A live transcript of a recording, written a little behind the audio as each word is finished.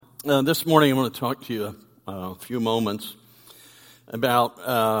This morning I want to talk to you a few moments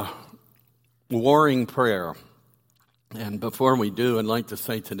about warring prayer. And before we do, I'd like to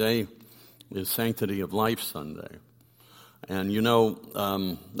say today is Sanctity of Life Sunday. And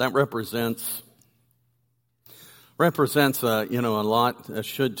that represents a lot,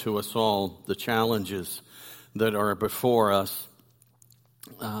 should to us all, the challenges that are before us,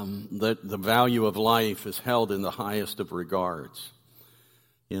 that the value of life is held in the highest of regards.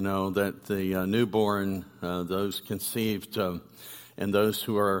 That the newborn, those conceived, and those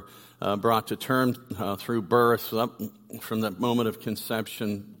who are brought to term through birth, up from that moment of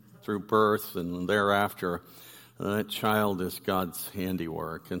conception through birth and thereafter, that child is God's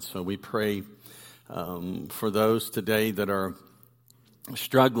handiwork. And so we pray for those today that are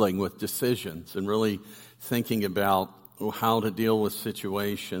struggling with decisions and really thinking about how to deal with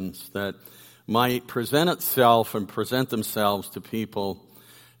situations that might present themselves to people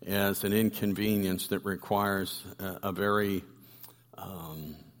as an inconvenience that requires a very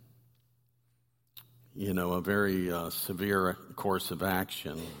severe course of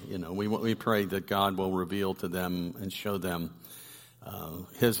action. We pray that God will reveal to them and show them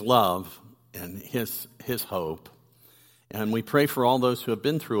His love and His hope. And we pray for all those who have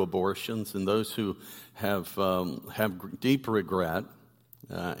been through abortions and those who have deep regret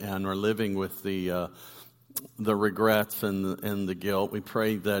and are living with the regrets and the guilt. We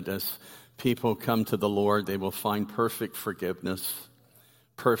pray that as people come to the Lord, they will find perfect forgiveness,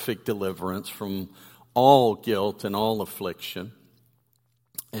 perfect deliverance from all guilt and all affliction.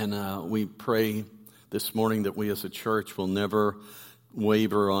 And we pray this morning that we as a church will never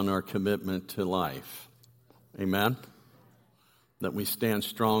waver on our commitment to life. Amen? That we stand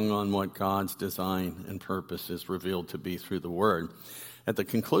strong on what God's design and purpose is revealed to be through the Word. At the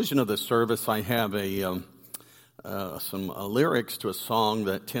conclusion of the service, I have some lyrics to a song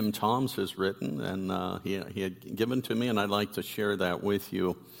that Tim Toms has written, and he had given to me, and I'd like to share that with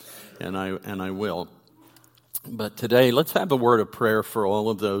you, and I will. But today, let's have a word of prayer for all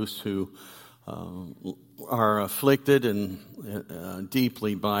of those who are afflicted and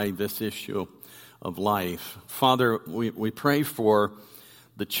deeply by this issue of life. Father, we pray for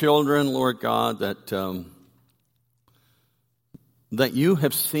the children, Lord God, that you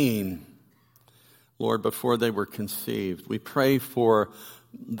have seen, Lord, before they were conceived. We pray for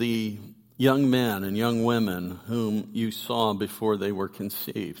the young men and young women whom you saw before they were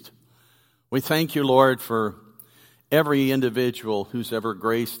conceived. We thank you, Lord, for every individual who's ever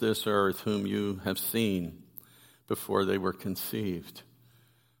graced this earth whom you have seen before they were conceived.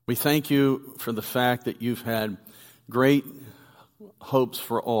 We thank you for the fact that you've had great hopes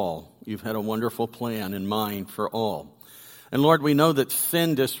for all. You've had a wonderful plan in mind for all. And Lord, we know that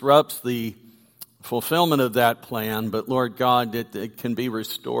sin disrupts the fulfillment of that plan, but Lord God, it can be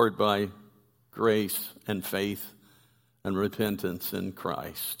restored by grace and faith and repentance in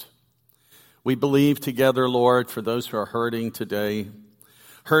Christ. We believe together, Lord, for those who are hurting today,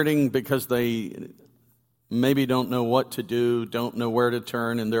 hurting because they maybe don't know what to do, don't know where to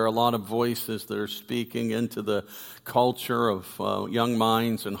turn, and there are a lot of voices that are speaking into the culture of young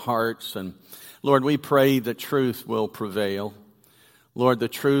minds and hearts. And Lord, we pray that truth will prevail. Lord, the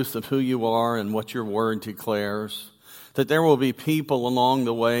truth of who you are and what your word declares, that there will be people along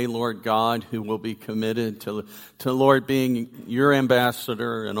the way, Lord God, who will be committed to Lord, being your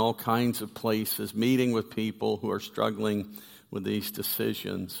ambassador in all kinds of places, meeting with people who are struggling with these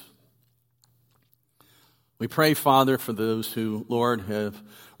decisions. We pray, Father, for those who, Lord, have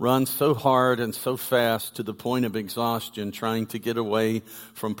run so hard and so fast to the point of exhaustion, trying to get away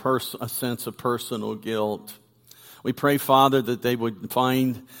from a sense of personal guilt. We pray, Father, that they would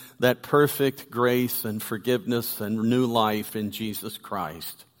find that perfect grace and forgiveness and new life in Jesus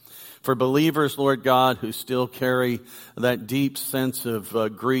Christ. For believers, Lord God, who still carry that deep sense of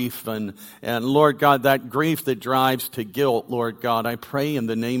grief and Lord God, that grief that drives to guilt, Lord God, I pray in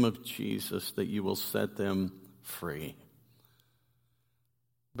the name of Jesus that you will set them free.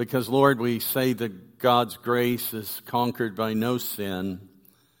 Because, Lord, we say that God's grace is conquered by no sin.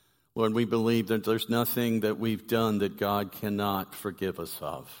 Lord, we believe that there's nothing that we've done that God cannot forgive us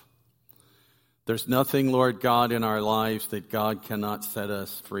of. There's nothing, Lord God, in our lives that God cannot set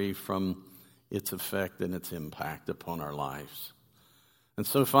us free from its effect and its impact upon our lives. And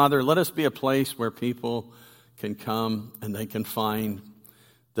so, Father, let us be a place where people can come and they can find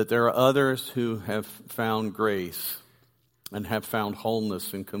that there are others who have found grace and have found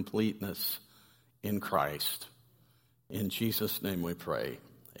wholeness and completeness in Christ. In Jesus' name we pray.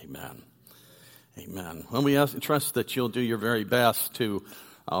 Amen. Amen. Well, we trust that you'll do your very best to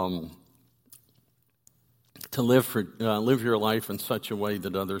to live your life in such a way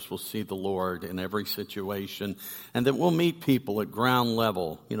that others will see the Lord in every situation, and that we'll meet people at ground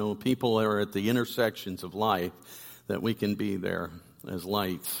level, people that are at the intersections of life, that we can be there as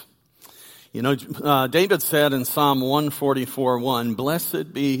lights. David said in Psalm 144:1,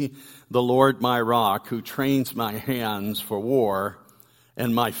 "Blessed be the Lord my rock, who trains my hands for war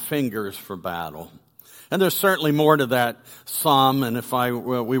and my fingers for battle." And there's certainly more to that psalm, and if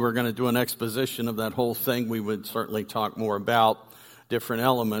we were going to do an exposition of that whole thing, we would certainly talk more about different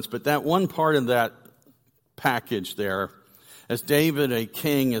elements. But that one part of that package there, as David, a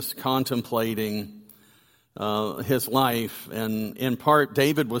king, is contemplating his life, and in part,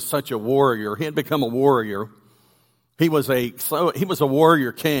 David was such a warrior. He had become a warrior. He was a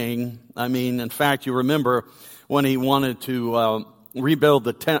warrior king. I mean, in fact, you remember when he wanted to build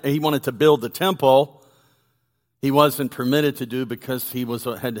the temple. He wasn't permitted to do because he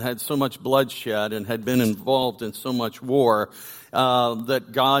had so much bloodshed and had been involved in so much war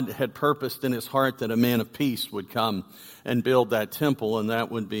that God had purposed in his heart that a man of peace would come and build that temple, and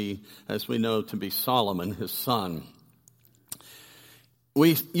that would be, as we know, to be Solomon, his son.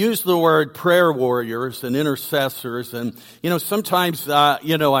 We use the word prayer warriors and intercessors, and sometimes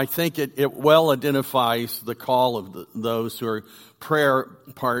I think it well identifies the call of those who are prayer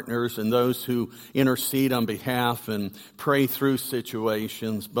partners and those who intercede on behalf and pray through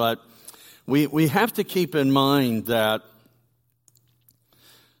situations. But we have to keep in mind that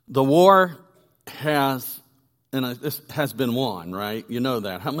the war has been won, right? You know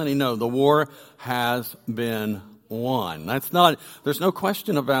that. How many know the war has been won? There's no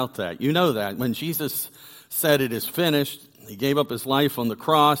question about that. You know that. When Jesus said it is finished, he gave up his life on the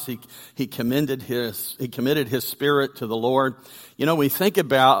cross. He committed his spirit to the Lord. We think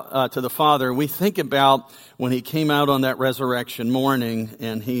about, to the Father, we think about when he came out on that resurrection morning,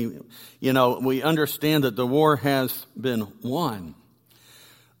 and we understand that the war has been won.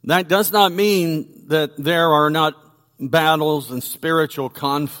 That does not mean that there are not battles and spiritual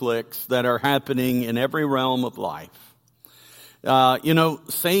conflicts that are happening in every realm of life.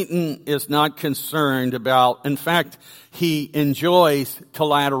 Satan is not concerned about, in fact, he enjoys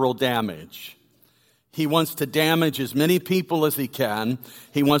collateral damage. He wants to damage as many people as he can.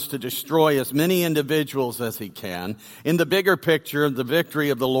 He wants to destroy as many individuals as he can. In the bigger picture, the victory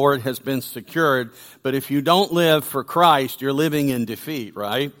of the Lord has been secured. But if you don't live for Christ, you're living in defeat,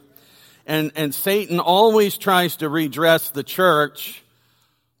 right? And Satan always tries to redress the church,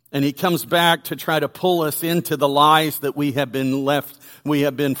 and he comes back to try to pull us into the lies that we have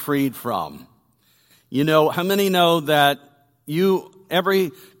been freed from. How many know that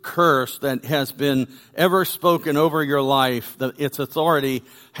every curse that has been ever spoken over your life, that its authority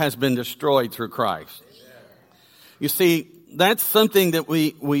has been destroyed through Christ? You see, that's something that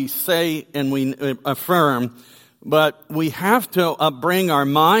we say and we affirm, but we have to bring our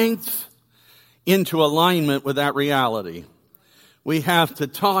minds into alignment with that reality. We have to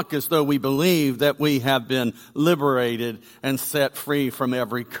talk as though we believe that we have been liberated and set free from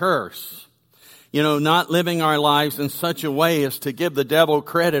every curse. Not living our lives in such a way as to give the devil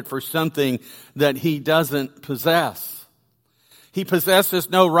credit for something that he doesn't possess. He possesses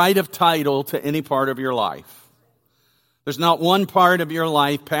no right of title to any part of your life. There's not one part of your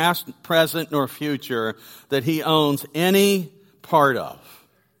life, past, present, nor future, that he owns any part of.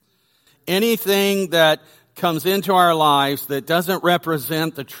 Anything that comes into our lives that doesn't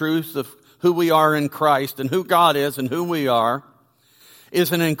represent the truth of who we are in Christ and who God is and who we are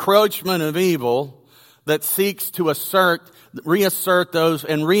is an encroachment of evil that seeks to reinsert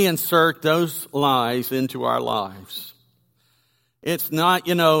those lies into our lives. It's not,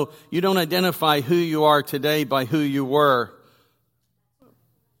 you don't identify who you are today by who you were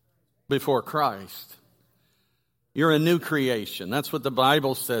before Christ. You're a new creation. That's what the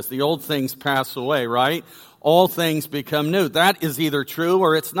Bible says. The old things pass away, right? All things become new. That is either true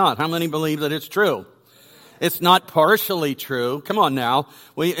or it's not. How many believe that it's true? It's not partially true. Come on now.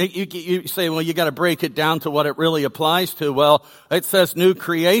 You say, well, you got to break it down to what it really applies to. Well, it says new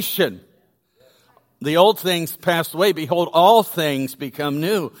creation. The old things passed away. Behold, all things become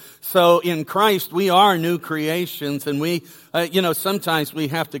new. So in Christ, we are new creations, and sometimes we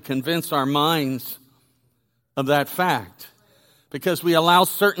have to convince our minds of that fact, because we allow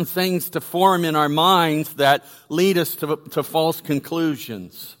certain things to form in our minds that lead us to false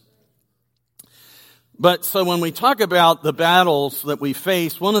conclusions. But so when we talk about the battles that we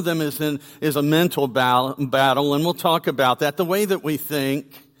face, one of them is a mental battle, and we'll talk about that, the way that we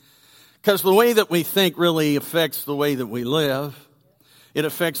think, because the way that we think really affects the way that we live. It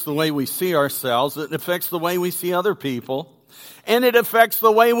affects the way we see ourselves. It affects the way we see other people, and it affects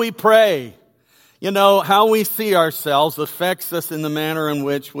the way we pray. You know, how we see ourselves affects us in the manner in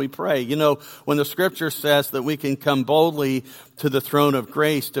which we pray. You know, when the scripture says that we can come boldly to the throne of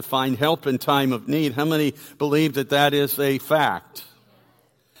grace to find help in time of need, how many believe that that is a fact?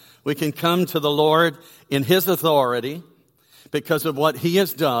 We can come to the Lord in His authority because of what He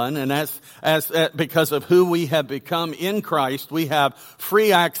has done, and because of who we have become in Christ, we have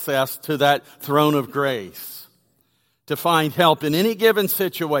free access to that throne of grace to find help in any given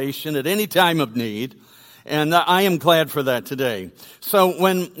situation at any time of need. And I am glad for that today. So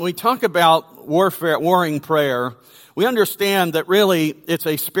when we talk about warring prayer, we understand that really it's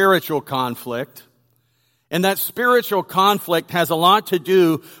a spiritual conflict. And that spiritual conflict has a lot to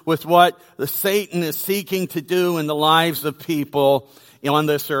do with what Satan is seeking to do in the lives of people on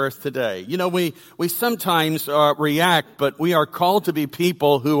this earth today. You know, we sometimes react, but we are called to be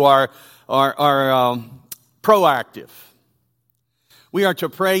people who are proactive. We are to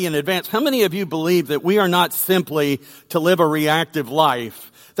pray in advance. How many of you believe that we are not simply to live a reactive life?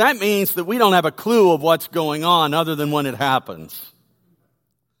 That means that we don't have a clue of what's going on other than when it happens.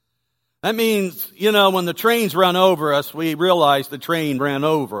 That means, you know, when the trains run over us, we realize the train ran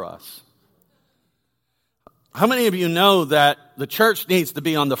over us. How many of you know that the church needs to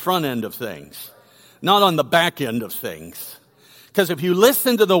be on the front end of things, not on the back end of things? Because if you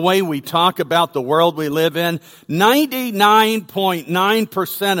listen to the way we talk about the world we live in,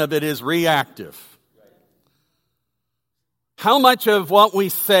 99.9% of it is reactive. How much of what we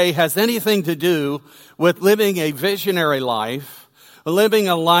say has anything to do with living a visionary life? Living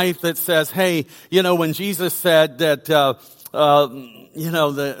a life that says, hey, you know, when Jesus said that,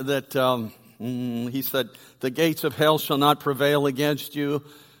 He said, the gates of hell shall not prevail against you.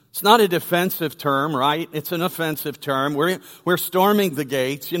 It's not a defensive term, right? It's an offensive term. We're storming the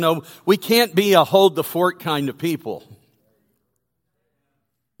gates. You know, we can't be a hold the fort kind of people.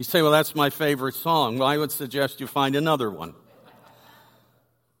 You say, well, that's my favorite song. Well, I would suggest you find another one.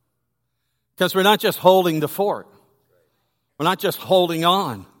 Because we're not just holding the fort. We're not just holding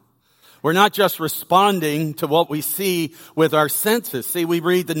on. We're not just responding to what we see with our senses. See, we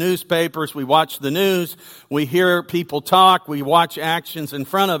read the newspapers, we watch the news, we hear people talk, we watch actions in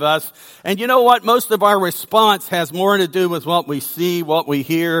front of us. And you know what? Most of our response has more to do with what we see, what we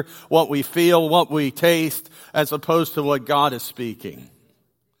hear, what we feel, what we taste, as opposed to what God is speaking.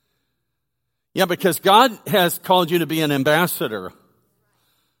 Yeah, because God has called you to be an ambassador.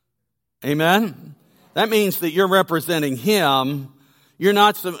 Amen? That means that you're representing Him. You and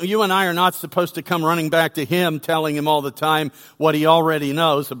I are not supposed to come running back to Him, telling Him all the time what He already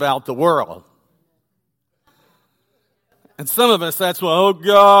knows about the world. And some of us, that's what, oh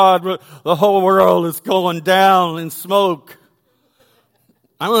God, the whole world is going down in smoke.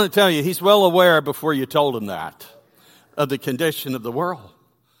 I want to tell you, He's well aware before you told Him that, of the condition of the world.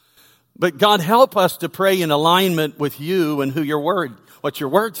 But God, help us to pray in alignment with You and what Your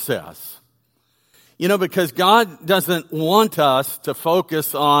Word says. You know, because God doesn't want us to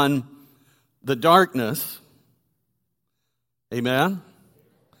focus on the darkness. Amen?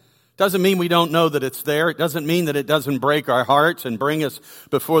 Doesn't mean we don't know that it's there. It doesn't mean that it doesn't break our hearts and bring us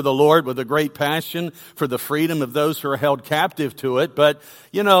before the Lord with a great passion for the freedom of those who are held captive to it. But,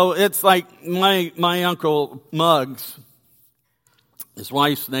 you know, it's like my Uncle Muggs, his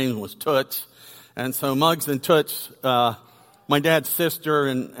wife's name was Toots. And so Muggs and Toots, my dad's sister,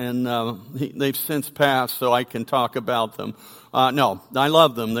 and they've since passed, so I can talk about them. No, I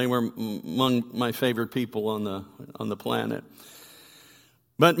love them. They were among my favorite people on the planet.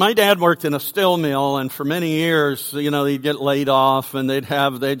 But my dad worked in a steel mill, and for many years, you know, he'd get laid off, and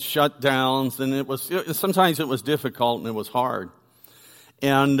they'd shut downs, and sometimes it was difficult and it was hard.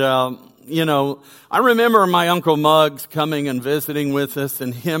 And you know, I remember my Uncle Muggs coming and visiting with us,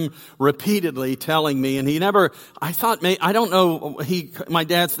 and him repeatedly telling me, and my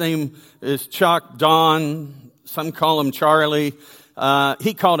dad's name is Chuck, Don, some call him Charlie.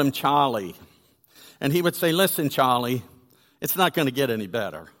 He called him Charlie. And he would say, listen, Charlie, it's not going to get any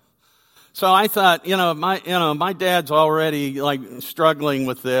better. So I thought, my dad's already like struggling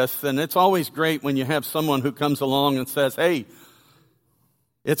with this, and it's always great when you have someone who comes along and says, hey,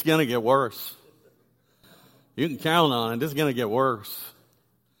 it's going to get worse. You can count on it. It's going to get worse.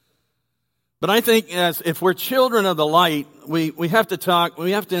 But I think if we're children of the light, we have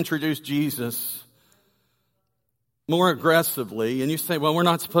to introduce Jesus more aggressively. And you say, well,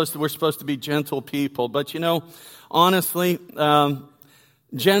 we're supposed to be gentle people. But honestly,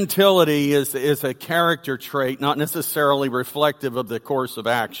 gentility is a character trait, not necessarily reflective of the course of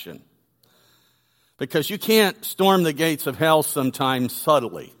action. Because you can't storm the gates of hell sometimes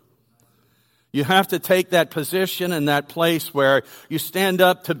subtly. You have to take that position and that place where you stand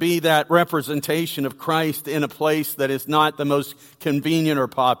up to be that representation of Christ in a place that is not the most convenient or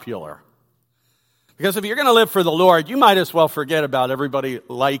popular. Because if you're going to live for the Lord, you might as well forget about everybody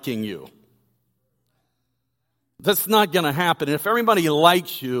liking you. That's not going to happen. If everybody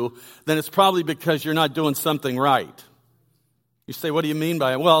likes you, then it's probably because you're not doing something right. You say, what do you mean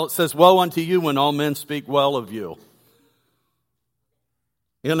by it? Well, it says, woe unto you when all men speak well of you.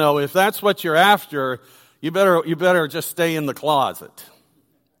 You know, if that's what you're after, you better just stay in the closet.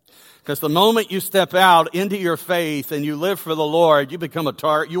 Because the moment you step out into your faith and you live for the Lord, you become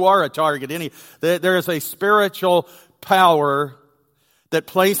you are a target. There is a spiritual power that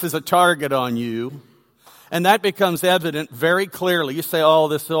places a target on you, and that becomes evident very clearly. You say, all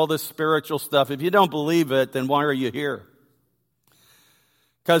this spiritual stuff. If you don't believe it, then why are you here?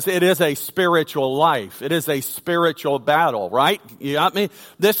 Because it is a spiritual life. It is a spiritual battle, right? You got me?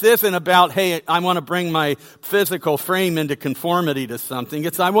 This isn't about, hey, I want to bring my physical frame into conformity to something.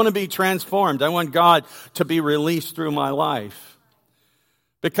 It's I want to be transformed. I want God to be released through my life.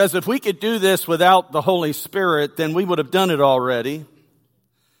 Because if we could do this without the Holy Spirit, then we would have done it already.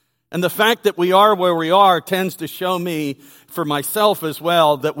 And the fact that we are where we are tends to show me, for myself as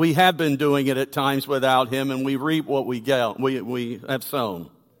well, that we have been doing it at times without Him, and we reap what we have sown.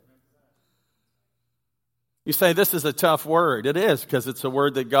 You say, this is a tough word. It is, because it's a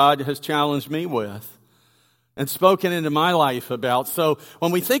word that God has challenged me with and spoken into my life about. So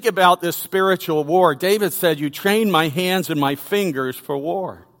when we think about this spiritual war, David said, you train my hands and my fingers for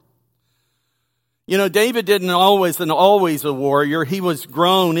war. You know, David didn't always a warrior. He was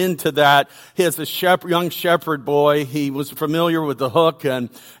grown into that. As a young shepherd boy, he was familiar with the hook and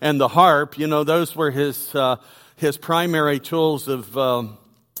the harp. You know, those were his primary tools of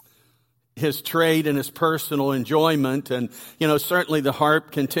his trade and his personal enjoyment. And, you know, certainly the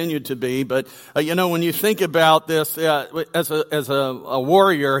harp continued to be. But, you know, when you think about this, as a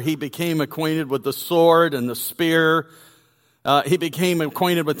warrior, he became acquainted with the sword and the spear. He became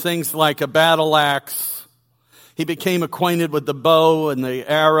acquainted with things like a battle axe. He became acquainted with the bow and the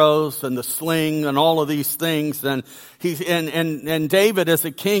arrows and the sling and all of these things. And David, as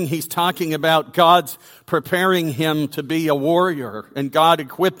a king, he's talking about God's preparing him to be a warrior and God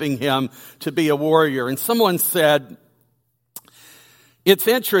equipping him to be a warrior. And someone said, it's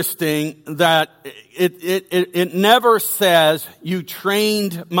interesting that it never says you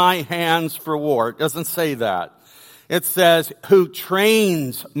trained my hands for war. It doesn't say that. It says, who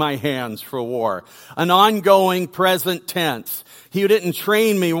trains my hands for war. An ongoing present tense. He didn't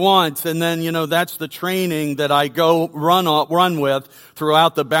train me once and then, you know, that's the training that I go run with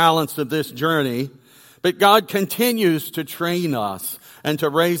throughout the balance of this journey. But God continues to train us and to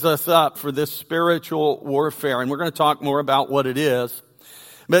raise us up for this spiritual warfare. And we're going to talk more about what it is.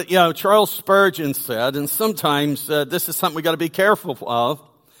 But, you know, Charles Spurgeon said, and sometimes this is something we got to be careful of.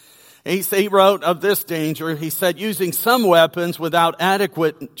 He wrote of this danger, he said, using some weapons without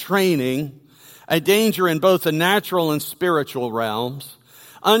adequate training, a danger in both the natural and spiritual realms.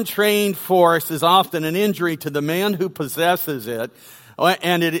 Untrained force is often an injury to the man who possesses it,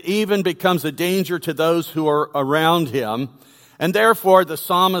 and it even becomes a danger to those who are around him. And therefore, the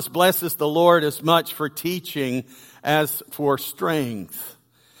psalmist blesses the Lord as much for teaching as for strength.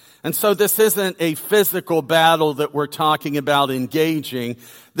 And so this isn't a physical battle that we're talking about engaging.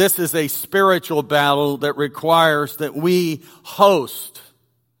 This is a spiritual battle that requires that we host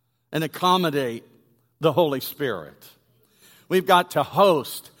and accommodate the Holy Spirit. We've got to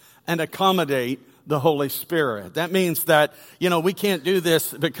host and accommodate the Holy Spirit. That means that, you know, we can't do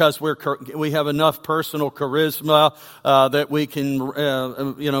this because we have enough personal charisma, that we can,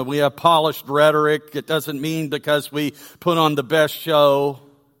 you know, we have polished rhetoric. It doesn't mean because we put on the best show.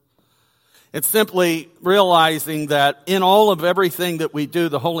 It's simply realizing that in all of everything that we do,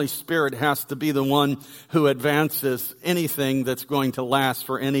 the Holy Spirit has to be the one who advances anything that's going to last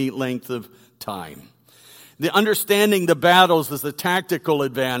for any length of time. The understanding the battles is a tactical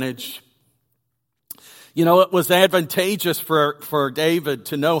advantage. You know, it was advantageous for David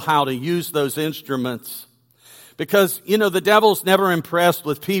to know how to use those instruments. Because, you know, the devil's never impressed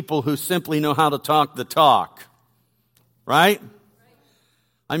with people who simply know how to talk the talk. Right?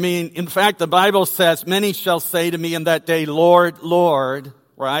 I mean, in fact, the Bible says, many shall say to me in that day, Lord, Lord,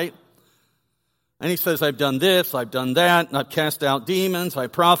 right? And he says, I've done this, I've done that, and I've cast out demons, I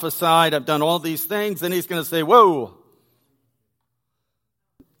prophesied, I've done all these things. And he's going to say, whoa.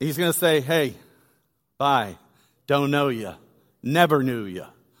 He's going to say, hey, bye, don't know you, never knew you.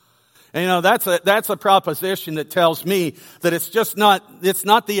 And that's a proposition that tells me that it's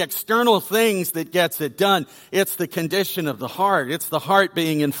not the external things that gets it done. It's the condition of the heart. It's the heart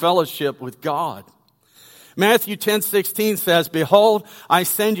being in fellowship with God. Matthew 10:16 says, "Behold, I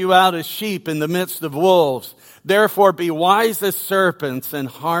send you out as sheep in the midst of wolves. Therefore be wise as serpents and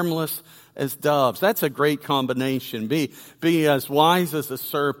harmless as doves." That's a great combination. Be as wise as a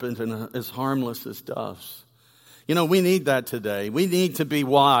serpent and as harmless as doves. We need that today. We need to be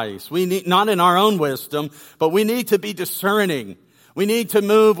wise. We need, not in our own wisdom, but we need to be discerning. We need to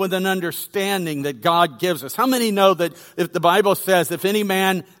move with an understanding that God gives us. How many know that if the Bible says, if any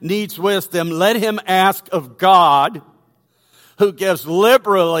man needs wisdom, let him ask of God, who gives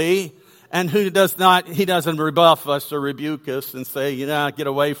liberally, and he doesn't rebuff us or rebuke us and say, get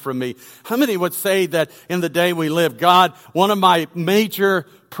away from me. How many would say that in the day we live, God, one of my major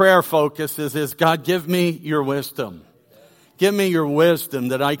prayer focuses is, God, give me your wisdom. Give me your wisdom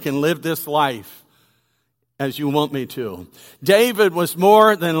that I can live this life as you want me to. David was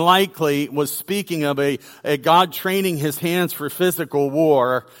more than likely was speaking of a God training his hands for physical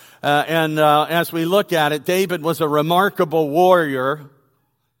war. As we look at it, David was a remarkable warrior.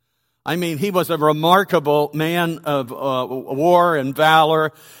 He was a remarkable man of war and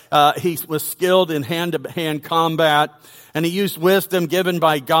valor. He was skilled in hand-to-hand combat, and he used wisdom given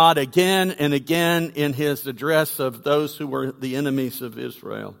by God again and again in his address of those who were the enemies of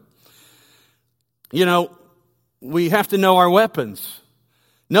Israel. We have to know our weapons.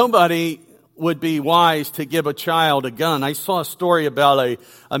 Nobody would be wise to give a child a gun. I saw a story about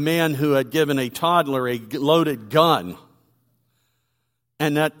a man who had given a toddler a loaded gun.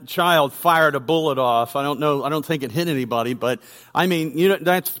 And that child fired a bullet off. I don't think it hit anybody, but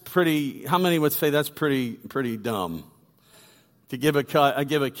that's pretty, how many would say that's pretty dumb? To give a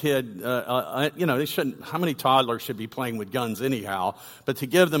kid, they shouldn't, how many toddlers should be playing with guns anyhow, but to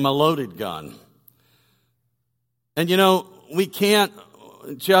give them a loaded gun. And we can't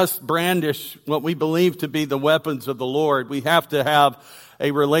just brandish what we believe to be the weapons of the Lord. We have to have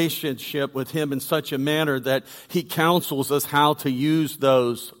a relationship with Him in such a manner that He counsels us how to use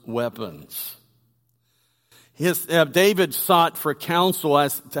those weapons. David sought for counsel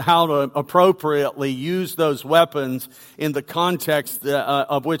as to how to appropriately use those weapons in the context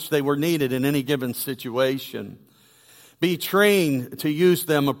of which they were needed in any given situation. Be trained to use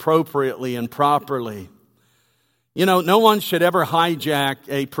them appropriately and properly. No one should ever hijack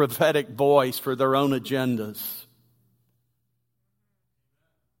a prophetic voice for their own agendas.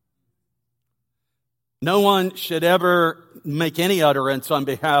 No one should ever make any utterance on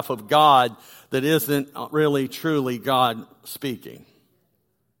behalf of God that isn't really truly God speaking.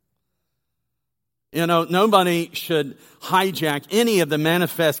 Nobody should hijack any of the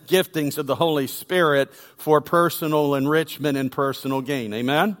manifest giftings of the Holy Spirit for personal enrichment and personal gain.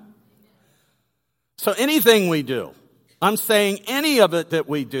 Amen? So anything we do, I'm saying any of it that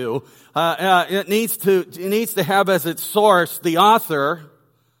we do, it needs to have as its source the author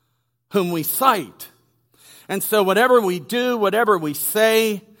whom we cite. And so whatever we do, whatever we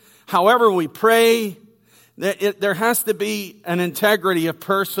say, however we pray, there has to be an integrity of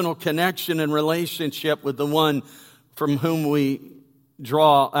personal connection and relationship with the one from whom we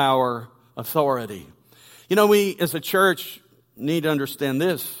draw our authority. We as a church need to understand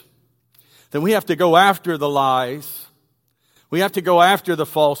this, that we have to go after the lies. We have to go after the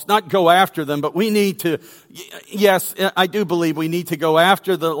false, not go after them, but we need to, yes, I do believe we need to go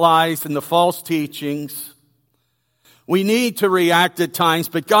after the lies and the false teachings. We need to react at times,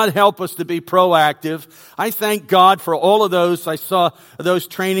 but God help us to be proactive. I thank God for all of those. I saw those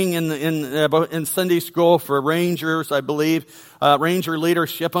training in Sunday school for Rangers, I believe, Ranger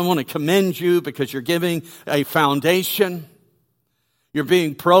leadership. I want to commend you because you're giving a foundation. You're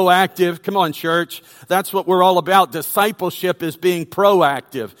being proactive. Come on, church. That's what we're all about. Discipleship is being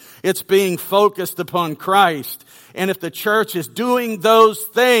proactive. It's being focused upon Christ. And if the church is doing those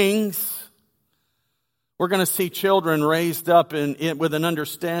things, we're going to see children raised up with an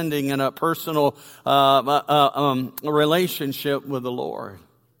understanding and a personal relationship with the Lord.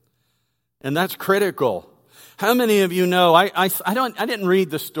 And that's critical. How many of you know, I didn't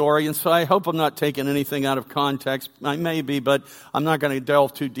read the story, and so I hope I'm not taking anything out of context. I may be, but I'm not going to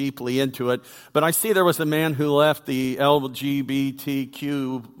delve too deeply into it. But I see there was a man who left the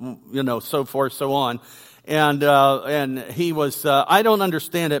LGBTQ, so forth, so on. And he was, I don't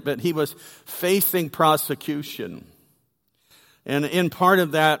understand it, but he was facing prosecution. And in part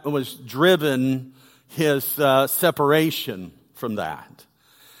of that was driven his separation from that.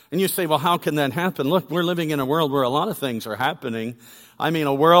 And you say, well, how can that happen? Look, we're living in a world where a lot of things are happening.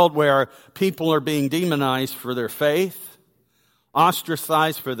 A world where people are being demonized for their faith.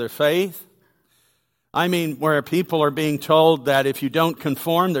 ostracized for their faith. I mean, where people are being told that if you don't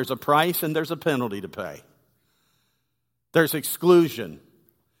conform, there's a price and there's a penalty to pay. There's exclusion,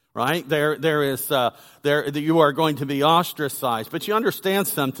 right? You are going to be ostracized. But you understand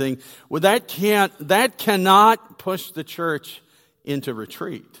something? Well, that cannot push the church into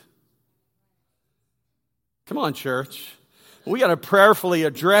retreat. Come on, church. We got to prayerfully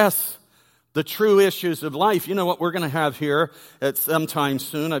address the true issues of life. You know what we're going to have here at some time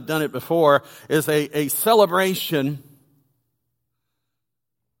soon, I've done it before, is a celebration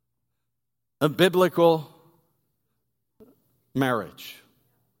of biblical marriage.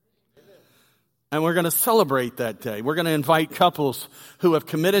 And we're going to celebrate that day. We're going to invite couples who have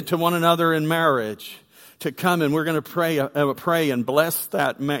committed to one another in marriage to come, and we're going to pray and bless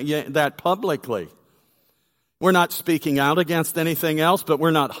that publicly. We're not speaking out against anything else, but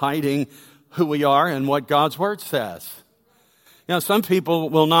we're not hiding who we are and what God's Word says. You know, some people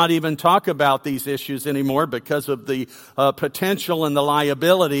will not even talk about these issues anymore because of the potential and the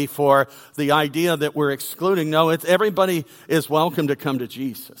liability for the idea that we're excluding. No, everybody is welcome to come to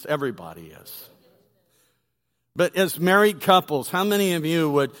Jesus. Everybody is. But as married couples, how many of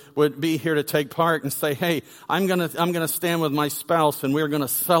you would be here to take part and say, hey, I'm gonna stand with my spouse and we're gonna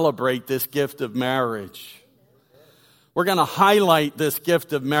celebrate this gift of marriage. We're going to highlight this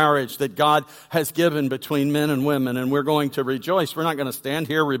gift of marriage that God has given between men and women, and we're going to rejoice. We're not going to stand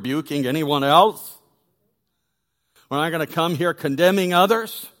here rebuking anyone else. We're not going to come here condemning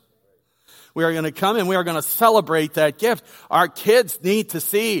others. We are going to come and we are going to celebrate that gift. Our kids need to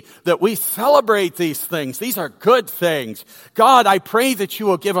see that we celebrate these things. These are good things. God, I pray that you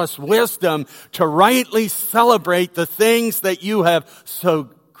will give us wisdom to rightly celebrate the things that you have so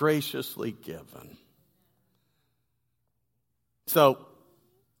graciously given. So,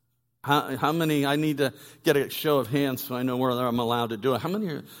 how many, I need to get a show of hands so I know whether I'm allowed to do it. How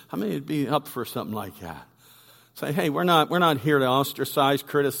many would be up for something like that? Say, hey, we're not here to ostracize,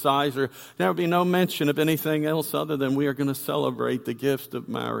 criticize, or there will be no mention of anything else other than we are going to celebrate the gift of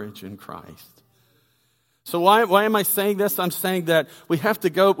marriage in Christ. So why am I saying this? I'm saying that we have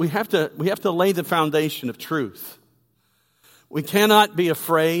to lay the foundation of truth. We cannot be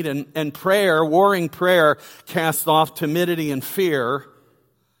afraid, and prayer, warring prayer, casts off timidity and fear.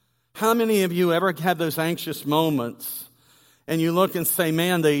 How many of you ever had those anxious moments and you look and say,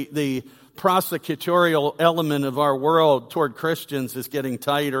 man, the prosecutorial element of our world toward Christians is getting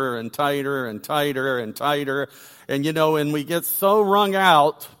tighter and tighter and tighter and tighter. And and we get so wrung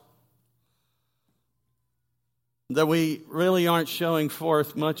out that we really aren't showing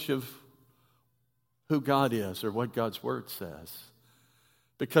forth much of who God is or what God's Word says.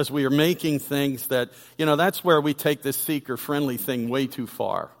 Because we are making things that, that's where we take this seeker-friendly thing way too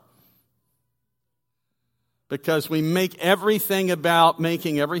far. Because we make everything about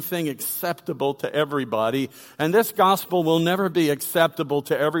making everything acceptable to everybody. And this gospel will never be acceptable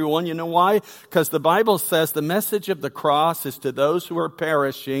to everyone. You know why? Because the Bible says the message of the cross is to those who are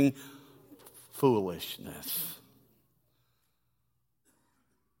perishing foolishness.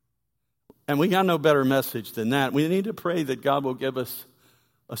 And we got no better message than that. We need to pray that God will give us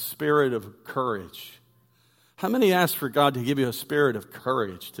a spirit of courage. How many ask for God to give you a spirit of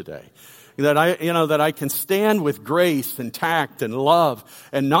courage today? That I can stand with grace and tact and love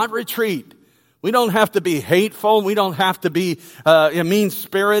and not retreat. We don't have to be hateful. We don't have to be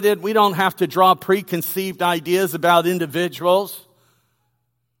mean-spirited. We don't have to draw preconceived ideas about individuals.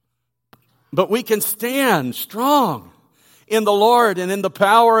 But we can stand strong in the Lord and in the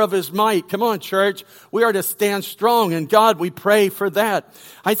power of His might. Come on, church. We are to stand strong. And God, we pray for that.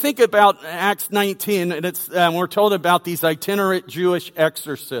 I think about Acts 19, and we're told about these itinerant Jewish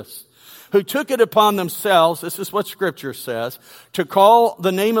exorcists who took it upon themselves, this is what Scripture says, to call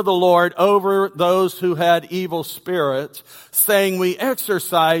the name of the Lord over those who had evil spirits, saying, we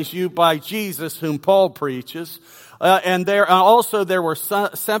exorcise you by Jesus whom Paul preaches. And there were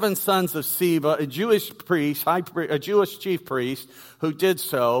 7 sons of Sceva, a Jewish priest, a Jewish chief priest, who did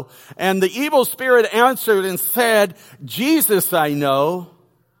so. And the evil spirit answered and said, Jesus I know,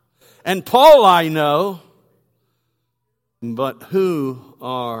 and Paul I know, but who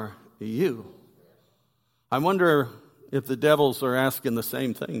are you? I wonder if the devils are asking the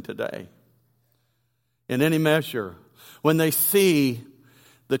same thing today. In any measure, when they see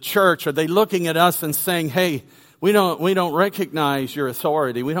the church, are they looking at us and saying, hey, we don't recognize your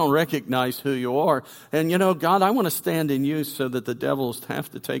authority. We don't recognize who you are. And God, I want to stand in you so that the devils have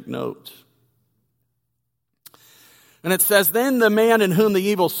to take note. And it says, then the man in whom the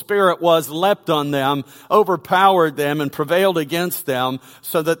evil spirit was leapt on them, overpowered them, and prevailed against them,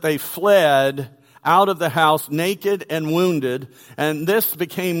 so that they fled out of the house naked and wounded. And this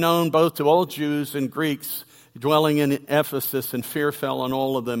became known both to all Jews and Greeks dwelling in Ephesus, and fear fell on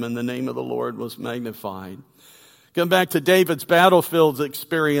all of them, and the name of the Lord was magnified. Going back to David's battlefield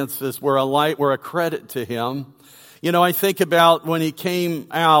experiences were a credit to him. You know, I think about when he came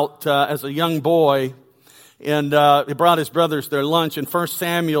out as a young boy, and he brought his brothers their lunch in 1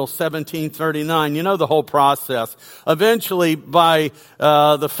 Samuel 17:39. You know the whole process. Eventually, by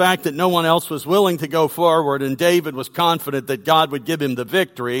the fact that no one else was willing to go forward, and David was confident that God would give him the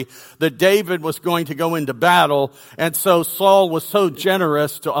victory, that David was going to go into battle. And so Saul was so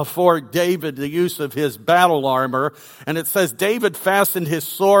generous to afford David the use of his battle armor. And it says David fastened his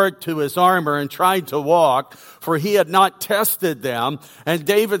sword to his armor and tried to walk, for he had not tested them. And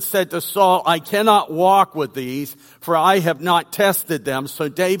David said to Saul, I cannot walk with these, for I have not tested them. So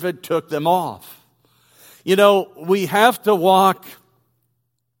David took them off. You know, we have to walk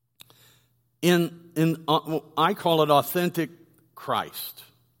in I call it authentic Christ.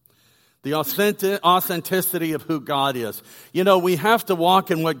 The authenticity of who God is. You know, we have to walk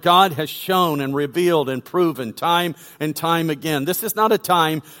in what God has shown and revealed and proven time and time again. This is not a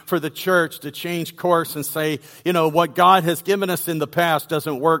time for the church to change course and say, you know, what God has given us in the past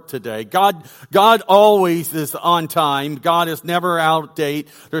doesn't work today. God always is on time. God is never out of date.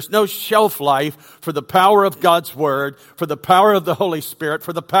 There's no shelf life for the power of God's Word, for the power of the Holy Spirit,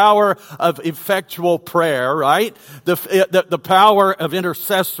 for the power of effectual prayer, right? The power of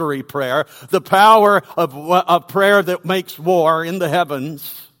intercessory prayer. The power of prayer that makes war in the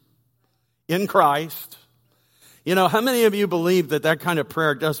heavens, in Christ. You know, how many of you believe that kind of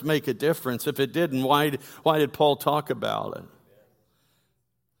prayer does make a difference? If it didn't, why did Paul talk about it?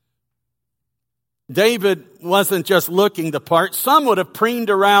 David wasn't just looking the part. Some would have preened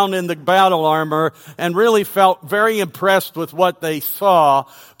around in the battle armor and really felt very impressed with what they saw.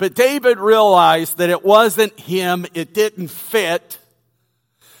 But David realized that it wasn't him. It didn't fit.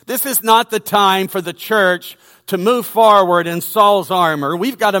 This is not the time for the church to move forward in Saul's armor.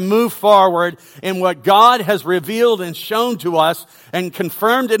 We've got to move forward in what God has revealed and shown to us and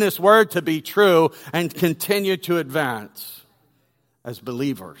confirmed in His Word to be true, and continue to advance as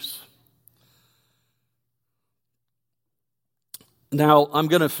believers. Now, I'm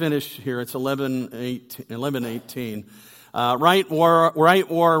going to finish here. It's 11:18. Right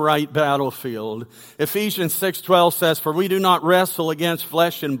battlefield. Ephesians 6:12 says, for we do not wrestle against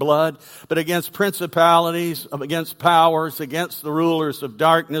flesh and blood, but against principalities, against powers, against the rulers of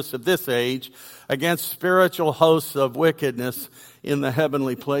darkness of this age, against spiritual hosts of wickedness in the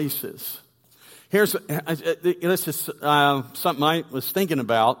heavenly places. This is something I was thinking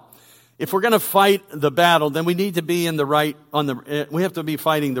about. If we're going to fight the battle, then we need to be we have to be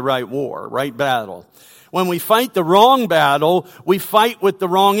fighting the right war, right battle. When we fight the wrong battle, we fight with the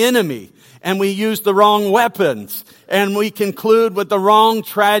wrong enemy, and we use the wrong weapons, and we conclude with the wrong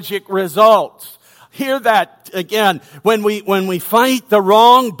tragic results. Hear that again. When we fight the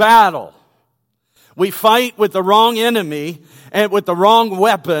wrong battle, we fight with the wrong enemy and with the wrong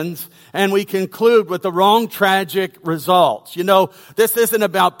weapons, and we conclude with the wrong tragic results. You know, this isn't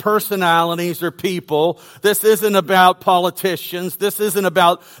about personalities or people. This isn't about politicians. This is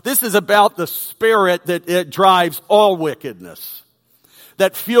about the spirit that drives all wickedness,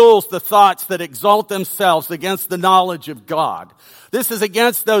 that fuels the thoughts that exalt themselves against the knowledge of God. This is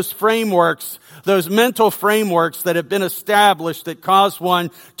against those frameworks, those mental frameworks that have been established that cause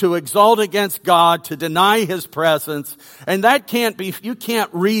one to exalt against God, to deny His presence. And you can't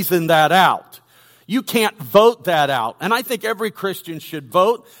reason that out. You can't vote that out. And I think every Christian should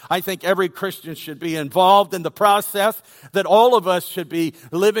vote. I think every Christian should be involved in the process, that all of us should be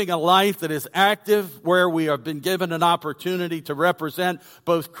living a life that is active, where we have been given an opportunity to represent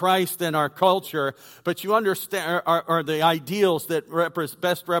both Christ and our culture. But you understand, are the ideals that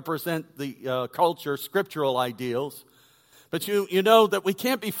best represent the culture, scriptural ideals. But you know that we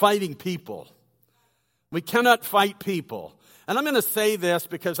can't be fighting people. We cannot fight people. And I'm going to say this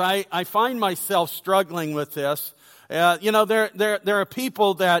because I find myself struggling with this. You know, there are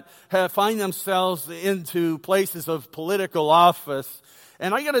people that find themselves into places of political office.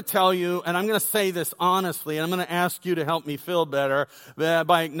 And I got to tell you, and I'm going to say this honestly, and I'm going to ask you to help me feel better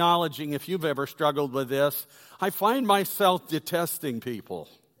by acknowledging if you've ever struggled with this. I find myself detesting people.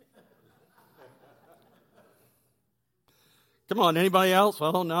 Come on, anybody else?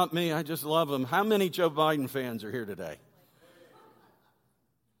 Well, not me. I just love them. How many Joe Biden fans are here today?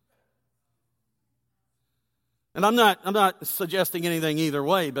 And I'm not suggesting anything either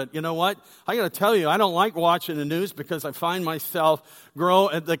way, but you know what? I got to tell you, I don't like watching the news because I find myself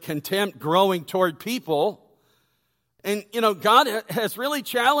the contempt growing toward people. And you know, God has really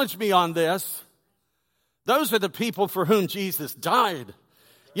challenged me on this. Those are the people for whom Jesus died.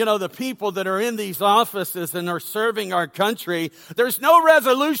 You know, the people that are in these offices and are serving our country. There's no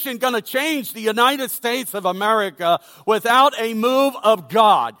resolution going to change the United States of America without a move of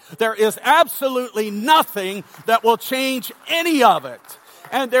God. There is absolutely nothing that will change any of it.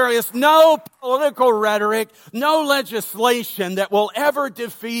 And there is no political rhetoric, no legislation that will ever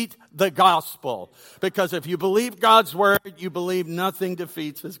defeat the gospel. Because if you believe God's word, you believe nothing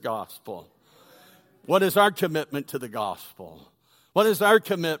defeats his gospel. What is our commitment to the gospel? What is our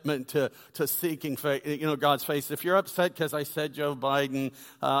commitment to seeking God's face? If you're upset because I said Joe Biden,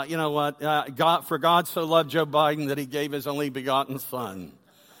 you know what? For God so loved Joe Biden that he gave his only begotten son.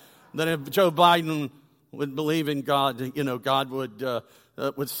 That if Joe Biden would believe in God, you know, God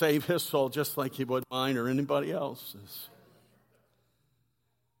would save his soul just like he would mine or anybody else's.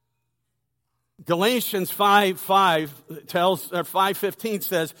 Galatians 5:15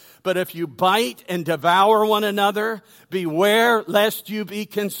 says, but if you bite and devour one another, beware lest you be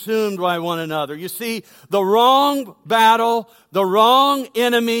consumed by one another. You see, the wrong battle, the wrong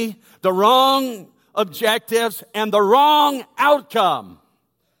enemy, the wrong objectives, and the wrong outcome.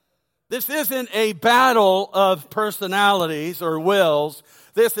 This isn't a battle of personalities or wills.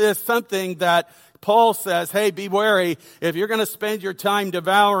 This is something that Paul says, hey, be wary. If you're going to spend your time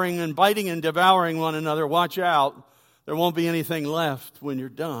devouring and biting and devouring one another, watch out. There won't be anything left when you're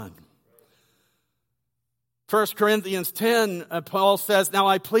done. 1 Corinthians 10, Paul says, now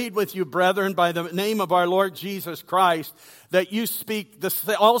I plead with you, brethren, by the name of our Lord Jesus Christ, that you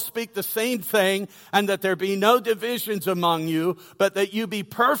all speak the same thing, and that there be no divisions among you, but that you be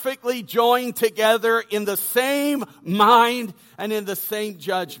perfectly joined together in the same mind and in the same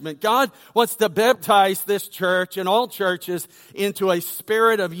judgment. God wants to baptize this church and all churches into a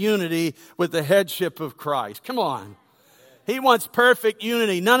spirit of unity with the headship of Christ. Come on. He wants perfect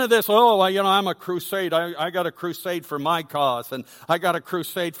unity. None of this, I'm a crusade. I got a crusade for my cause, and I got a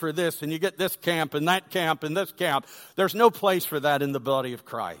crusade for this, and you get this camp and that camp and this camp. There's no place for that in the body of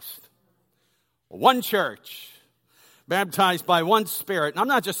Christ. One church, baptized by one Spirit. And I'm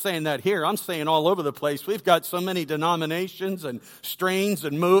not just saying that here. I'm saying all over the place. We've got so many denominations and strains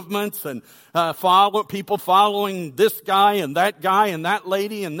and movements and people following this guy and that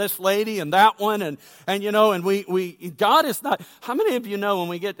lady and this lady and that one. And God is not, how many of you know when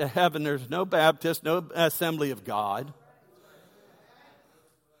we get to heaven, there's no Baptist, no Assembly of God,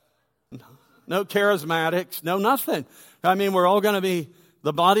 no charismatics, no nothing. I mean, we're all going to be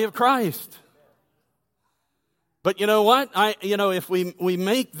the body of Christ. But you know what? If we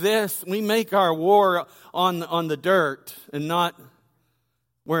make our war on the dirt and not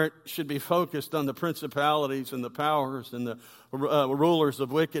where it should be focused on the principalities and the powers and the rulers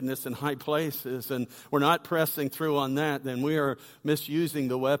of wickedness in high places, and we're not pressing through on that, then we are misusing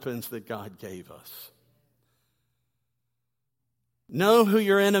the weapons that God gave us. Know who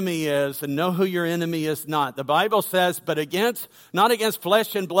your enemy is and know who your enemy is not. The Bible says, not against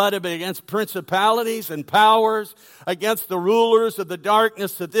flesh and blood, but against principalities and powers, against the rulers of the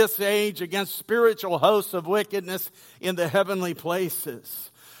darkness of this age, against spiritual hosts of wickedness in the heavenly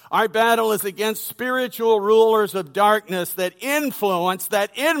places. Our battle is against spiritual rulers of darkness that influence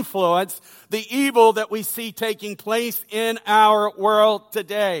the evil that we see taking place in our world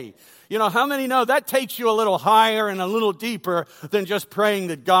today. You know, how many know that takes you a little higher and a little deeper than just praying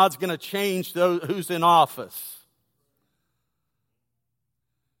that God's going to change those who's in office?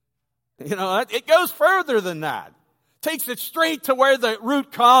 You know, it goes further than that. Takes it straight to where the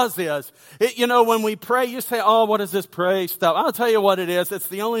root cause is. When we pray, you say, oh, what is this pray stuff? I'll tell you what it is. It's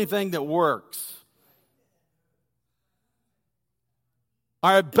the only thing that works.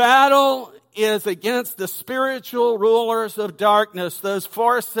 Our battle is against the spiritual rulers of darkness, those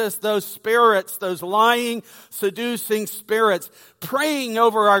forces, those spirits, those lying, seducing spirits, praying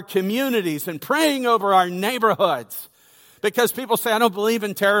over our communities and praying over our neighborhoods. Because people say, I don't believe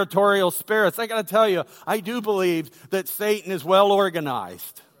in territorial spirits. I got to tell you, I do believe that Satan is well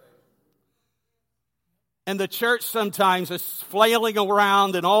organized. And the church sometimes is flailing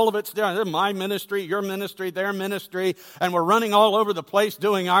around and all of it's done. My ministry, your ministry, their ministry, and we're running all over the place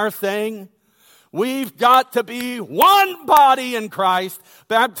doing our thing. We've got to be one body in Christ,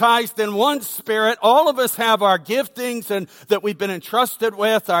 baptized in one Spirit. All of us have our giftings and that we've been entrusted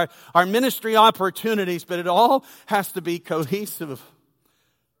with, our ministry opportunities, but it all has to be cohesive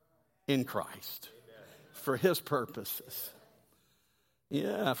in Christ for His purposes.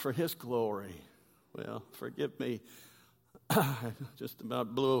 Yeah, for His glory. Well, forgive me. I just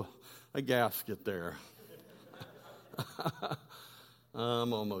about blew a gasket there.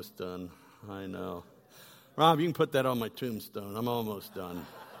 I'm almost done. I know. Rob, you can put that on my tombstone. I'm almost done.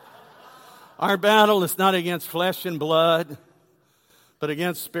 Our battle is not against flesh and blood, but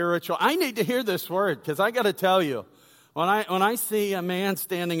against spiritual. I need to hear this word because I got to tell you, when I see a man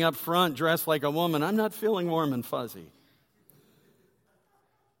standing up front dressed like a woman, I'm not feeling warm and fuzzy.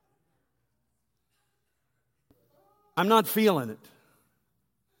 I'm not feeling it.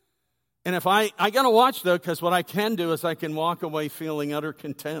 And if I got to watch though, because what I can do is I can walk away feeling utter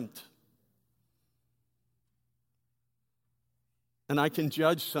contempt. And I can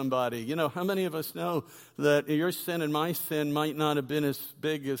judge somebody. You know, how many of us know that your sin and my sin might not have been as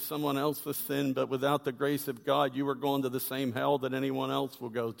big as someone else's sin, but without the grace of God, you were going to the same hell that anyone else will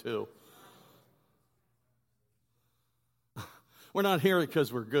go to. We're not here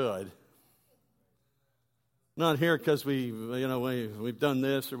because we're good. Not here because we've done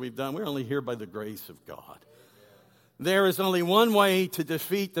this or we're only here by the grace of God. There is only one way to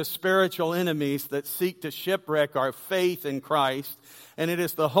defeat the spiritual enemies that seek to shipwreck our faith in Christ, and it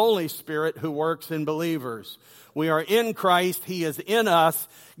is the Holy Spirit who works in believers. We are in Christ. He is in us.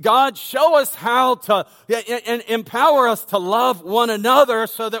 God, show us how to and empower us to love one another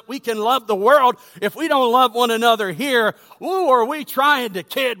so that we can love the world. If we don't love one another here, who are we trying to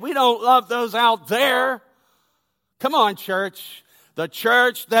kid? We don't love those out there. Come on, church. The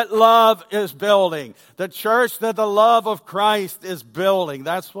church that love is building. The church that the love of Christ is building.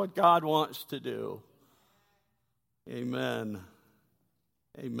 That's what God wants to do. Amen.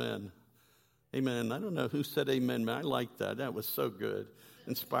 Amen. Amen. I don't know who said amen, but I like that. That was so good.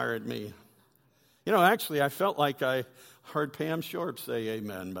 Inspired me. You know, actually, I felt like I heard Pam Shorb say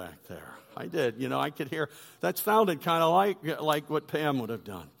amen back there. I did. You know, I could hear. That sounded kind of like what Pam would have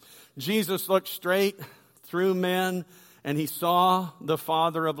done. Jesus looked straight through men, and he saw the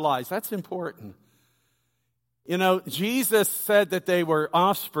father of lies. That's important. You know, Jesus said that they were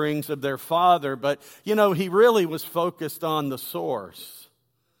offsprings of their father, but, you know, he really was focused on the source.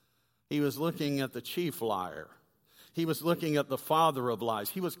 He was looking at the chief liar. He was looking at the father of lies.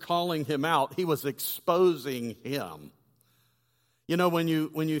 He was calling him out. He was exposing him. You know, when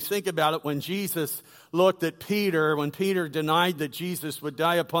you think about it, when Jesus looked at Peter, when Peter denied that Jesus would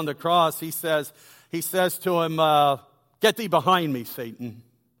die upon the cross, he says to him, "Get thee behind me, Satan."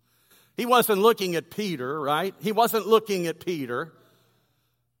 He wasn't looking at Peter, right? He wasn't looking at Peter.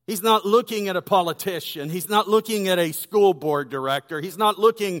 He's not looking at a politician. He's not looking at a school board director. He's not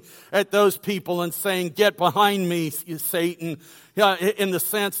looking at those people and saying, "Get behind me, Satan," in the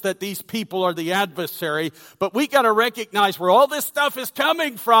sense that these people are the adversary. But we got to recognize where all this stuff is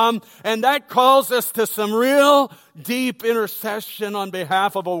coming from, and that calls us to some real deep intercession on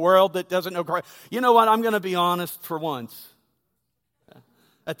behalf of a world that doesn't know Christ. You know what? I'm going to be honest for once.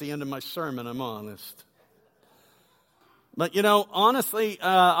 At the end of my sermon, I'm honest. But, you know, honestly,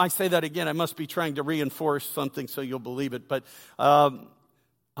 I say that again. I must be trying to reinforce something so you'll believe it. But you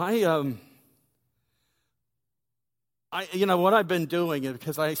know, what I've been doing is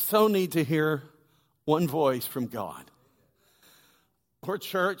because I so need to hear one voice from God. Poor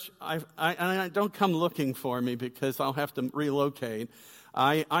church, I don't come looking for me because I'll have to relocate.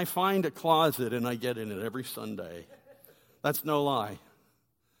 I find a closet and I get in it every Sunday. That's no lie.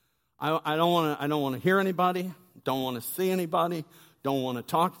 I don't want to hear anybody. Don't want to see anybody. Don't want to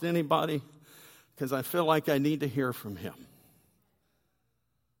talk to anybody because I feel like I need to hear from him.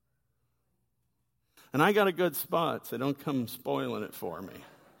 And I got a good spot, so don't come spoiling it for me.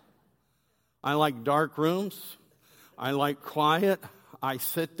 I like dark rooms. I like quiet. I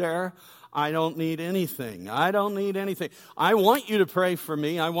sit there. I don't need anything. I don't need anything. I want you to pray for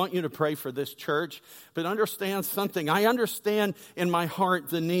me. I want you to pray for this church. But understand something. I understand in my heart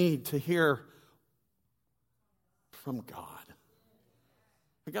the need to hear from God.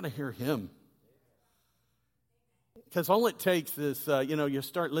 I got to hear him. Because all it takes is, you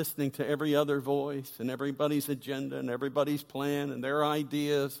start listening to every other voice and everybody's agenda and everybody's plan and their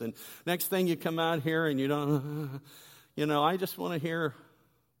ideas. And next thing you come out here and you don't, I just want to hear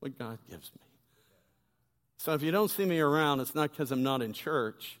what God gives me. So if you don't see me around, it's not because I'm not in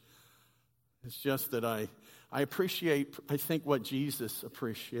church. It's just that I appreciate, I think, what Jesus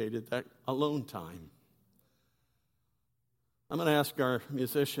appreciated, that alone time. I'm going to ask our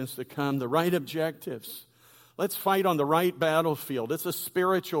musicians to come. The right objectives. Let's fight on the right battlefield. It's a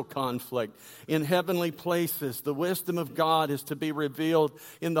spiritual conflict in heavenly places. The wisdom of God is to be revealed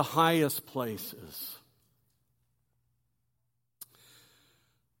in the highest places.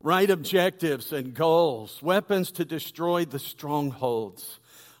 Right objectives and goals. Weapons to destroy the strongholds.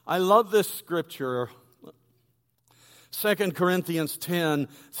 I love this scripture. 2 Corinthians 10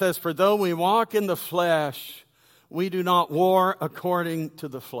 says, "For though we walk in the flesh, we do not war according to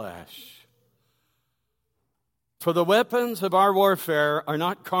the flesh. For the weapons of our warfare are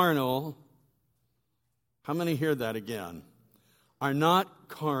not carnal, How many hear that again? Are not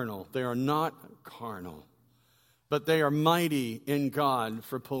carnal. They are not carnal. But they are mighty in God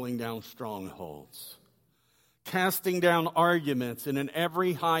for pulling down strongholds. Casting down arguments and in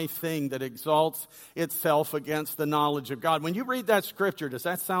every high thing that exalts itself against the knowledge of God. When you read that scripture, does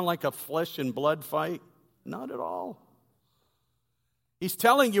that sound like a flesh and blood fight? Not at all. He's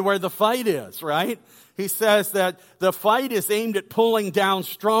telling you where the fight is, right? He says that the fight is aimed at pulling down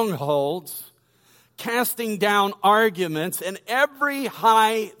strongholds, casting down arguments, and every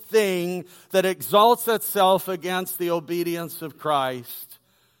high thing that exalts itself against the obedience of Christ,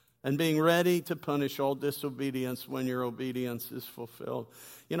 and being ready to punish all disobedience when your obedience is fulfilled.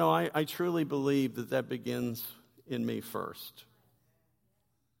 You know, I truly believe that begins in me first.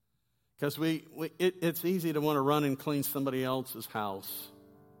 Because it's easy to want to run and clean somebody else's house.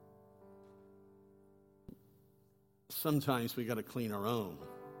 Sometimes we got to clean our own.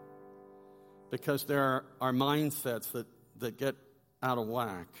 Because there are mindsets that get out of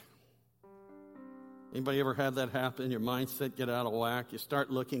whack. Anybody ever had that happen? Your mindset get out of whack. You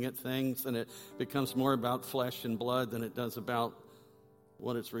start looking at things and it becomes more about flesh and blood than it does about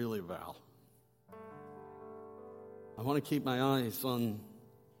what it's really about. I want to keep my eyes on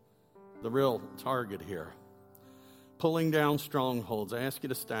the real target here. Pulling down strongholds. I ask you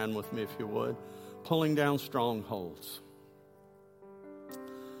to stand with me if you would. Pulling down strongholds.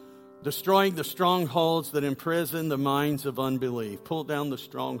 Destroying the strongholds that imprison the minds of unbelief. Pull down the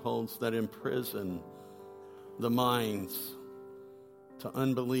strongholds that imprison the minds to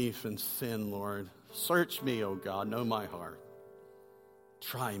unbelief and sin, Lord. Search me, O God. Know my heart.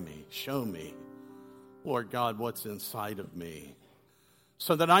 Try me. Show me, Lord God, what's inside of me.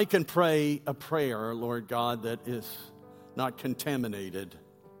 So that I can pray a prayer, Lord God, that is not contaminated.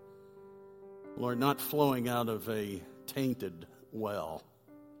 Lord, not flowing out of a tainted well.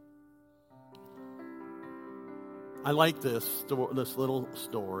 I like this little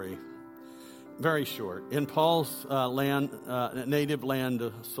story. Very short. In Paul's native land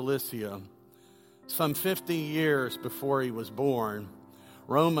of Cilicia, some 50 years before he was born,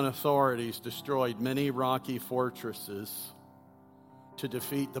 Roman authorities destroyed many rocky fortresses to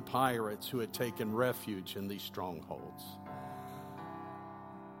defeat the pirates who had taken refuge in these strongholds.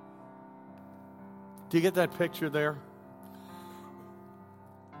 Do you get that picture there?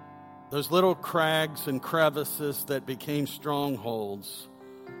 Those little crags and crevices that became strongholds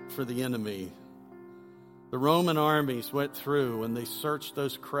for the enemy. The Roman armies went through and they searched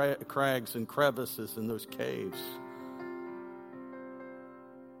those crags and crevices in those caves.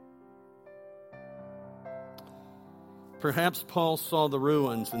 Perhaps Paul saw the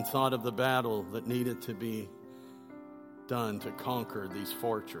ruins and thought of the battle that needed to be done to conquer these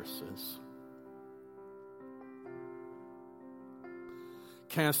fortresses.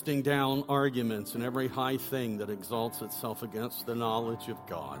 Casting down arguments and every high thing that exalts itself against the knowledge of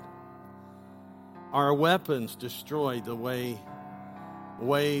God. Our weapons destroy the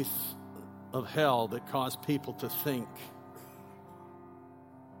ways of hell that cause people to think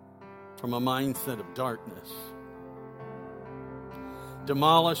from a mindset of darkness.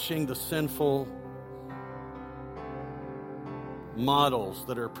 Demolishing the sinful models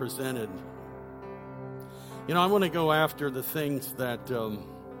that are presented. You know, I want to go after the things that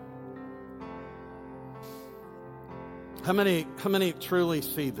how many truly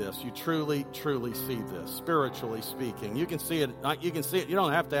see this? You truly see this, spiritually speaking. You can see it. You can see it. You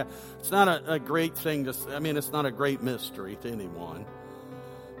don't have to. It's not a great thing it's not a great mystery to anyone.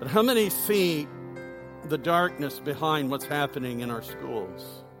 But how many see the darkness behind what's happening in our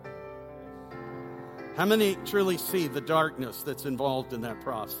schools? How many truly see the darkness that's involved in that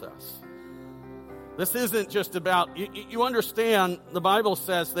process? This isn't just about, you understand, the Bible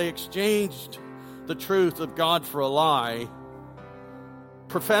says they exchanged the truth of God for a lie,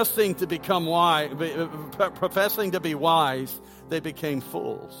 professing to be wise, they became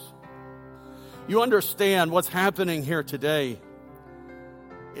fools. You understand what's happening here today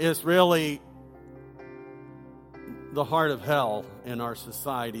is really the heart of hell in our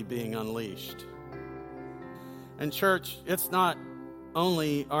society being unleashed. And church, it's not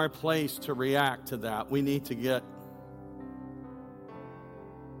only our place to react to that. We need to get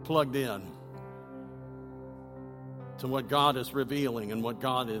plugged in to what God is revealing and what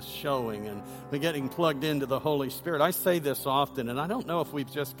God is showing, and we're getting plugged into the Holy Spirit. I say this often, and I don't know if we've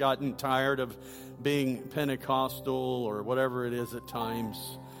just gotten tired of being Pentecostal or whatever it is at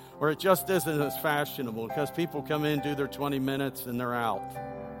times, or it just isn't as fashionable because people come in, do their 20 minutes, and they're out.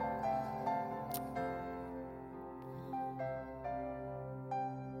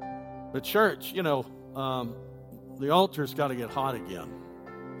 But church, the altar's got to get hot again.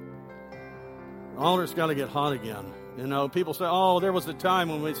 The Altar's got to get hot again. You know, people say, oh, there was a time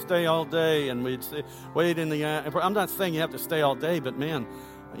when we'd stay all day and we'd wait in the... I'm not saying you have to stay all day, but man,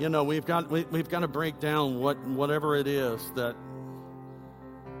 you know, we've got to break down whatever it is that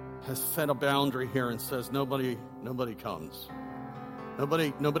has set a boundary here and says nobody comes.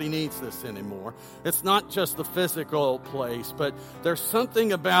 Nobody needs this anymore. It's not just the physical place, but there's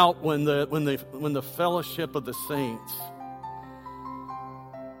something about when the fellowship of the saints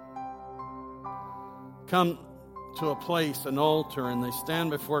come to a place, an altar, and they stand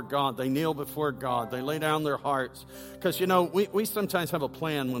before God. They kneel before God. They lay down their hearts. Because, you know, we sometimes have a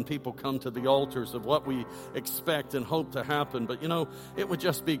plan when people come to the altars of what we expect and hope to happen. But, you know, it would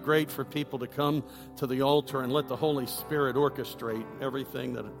just be great for people to come to the altar and let the Holy Spirit orchestrate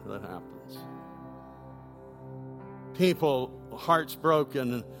everything that happens. People, hearts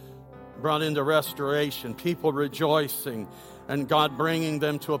broken, brought into restoration. People rejoicing, and God bringing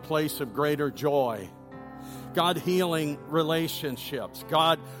them to a place of greater joy. God healing relationships,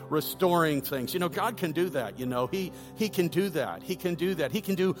 God restoring things. You know, God can do that, you know. He can do that. He can do that. He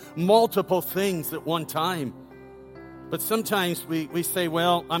can do multiple things at one time. But sometimes we say,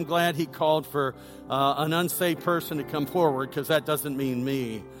 well, I'm glad he called for an unsaved person to come forward because that doesn't mean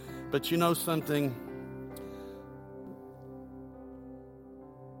me. But you know something?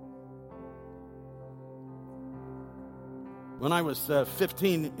 When I was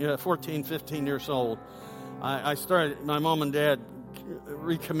 14, 15 years old, I started, my mom and dad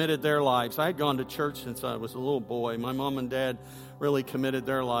recommitted their lives. I had gone to church since I was a little boy. My mom and dad really committed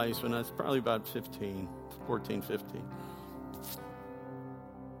their lives when I was probably about 14, 15.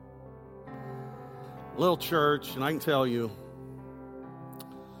 Little church, and I can tell you,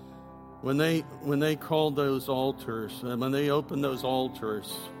 when they called those altars, and when they opened those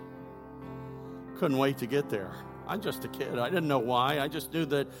altars, couldn't wait to get there. I'm just a kid. I didn't know why. I just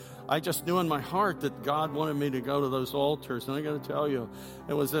knew in my heart that God wanted me to go to those altars. And I got to tell you,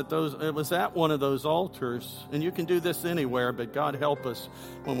 it was at one of those altars. And you can do this anywhere, but God help us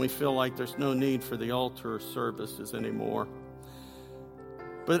when we feel like there's no need for the altar services anymore.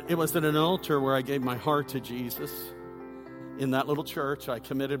 But it was at an altar where I gave my heart to Jesus. In that little church, I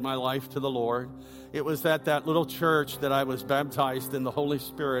committed my life to the Lord. It was at that little church that I was baptized in the Holy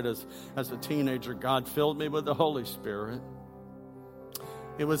Spirit as a teenager. God filled me with the Holy Spirit.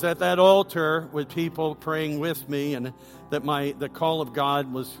 It was at that altar with people praying with me, and that the call of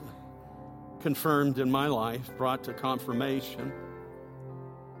God was confirmed in my life, brought to confirmation.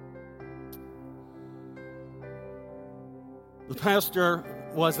 The pastor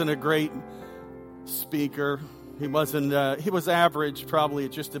wasn't a great speaker. He was average probably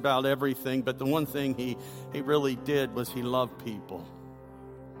at just about everything, but the one thing he really did was he loved people.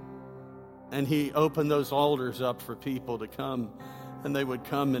 And he opened those altars up for people to come, and they would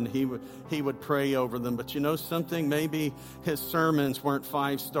come and he would pray over them. But you know something? Maybe his sermons weren't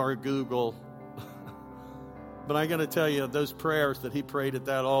 5-star Google. But I got to tell you, those prayers that he prayed at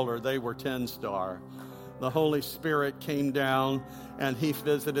that altar, they were 10-star. The Holy Spirit came down and he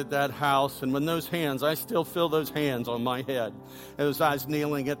visited that house. And when those hands, I still feel those hands on my head as I was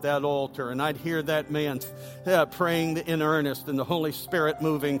kneeling at that altar. And I'd hear that man praying in earnest and the Holy Spirit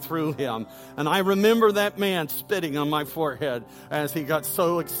moving through him. And I remember that man spitting on my forehead as he got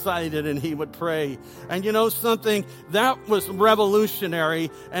so excited and he would pray. And you know something? That was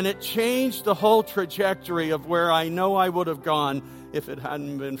revolutionary, and it changed the whole trajectory of where I know I would have gone if it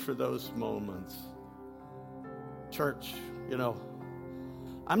hadn't been for those moments. Church, you know,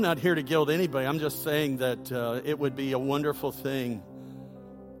 I'm not here to guilt anybody. I'm just saying that it would be a wonderful thing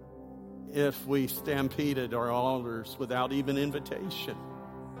if we stampeded our altars without even invitation.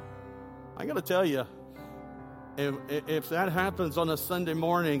 I got to tell you, if that happens on a Sunday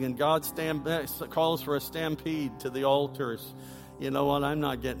morning and God calls for a stampede to the altars, you know what? I'm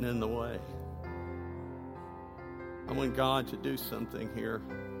not getting in the way. I want God to do something here.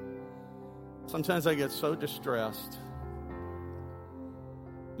 Sometimes I get so distressed.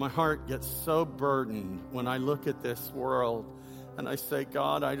 My heart gets so burdened when I look at this world and I say,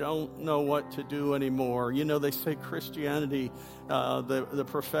 God, I don't know what to do anymore. You know, they say Christianity, the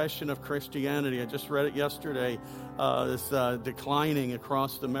profession of Christianity, I just read it yesterday, is declining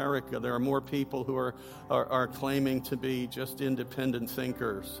across America. There are more people who are claiming to be just independent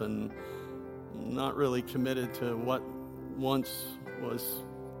thinkers and not really committed to what once was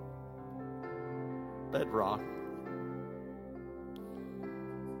bedrock.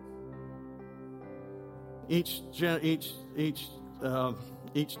 Each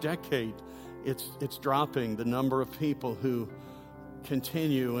decade, it's dropping the number of people who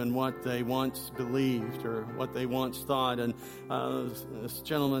continue in what they once believed or what they once thought. And this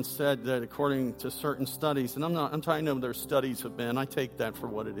gentleman said that according to certain studies, and I'm trying to know their studies have been, I take that for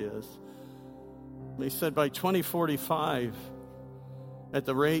what it is. He said by 2045, at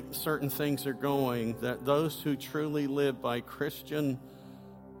the rate certain things are going, that those who truly live by Christian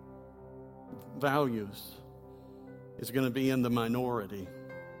values is going to be in the minority.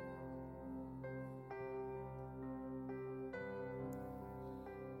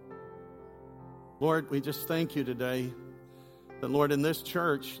 Lord, we just thank you today that, Lord, in this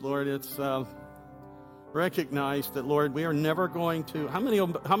church, Lord, it's recognized that, Lord, we are never going to. How many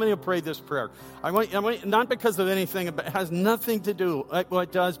will pray this prayer? I want not because of anything, but it has nothing to do. Well,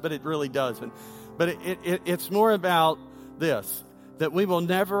 it does, but it really doesn't. But it's more about this, that we will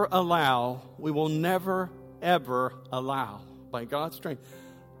never ever allow, by God's strength,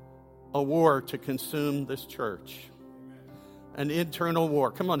 a war to consume this church. An internal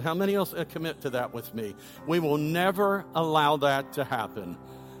war. Come on, how many else commit to that with me? We will never allow that to happen.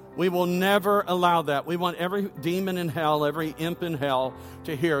 We will never allow that. We want every demon in hell, every imp in hell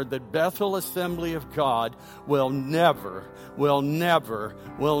to hear that Bethel Assembly of God will never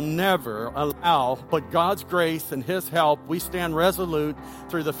allow, but God's grace and His help, we stand resolute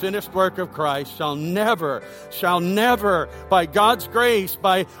through the finished work of Christ, shall never, by God's grace,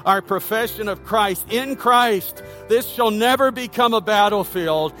 by our profession of Christ, in Christ, this shall never become a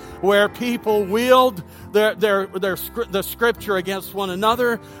battlefield where people wield the scripture against one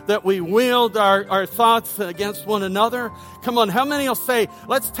another, that we wield our thoughts against one another. Come on, how many will say,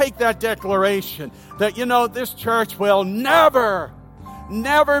 let's take that declaration that, this church will never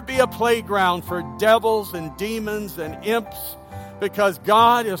be a playground for devils and demons and imps, because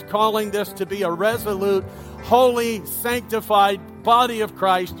God is calling this to be a resolute, holy, sanctified body of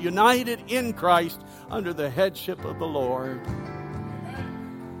Christ, united in Christ under the headship of the Lord.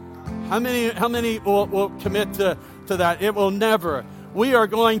 How many will commit to that? It will never. We are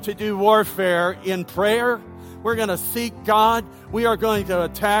going to do warfare in prayer. We're going to seek God. We are going to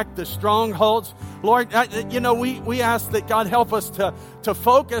attack the strongholds. Lord, we ask that God help us to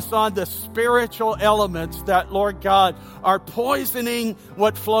focus on the spiritual elements that, Lord God, are poisoning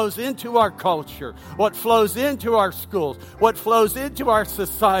what flows into our culture, what flows into our schools, what flows into our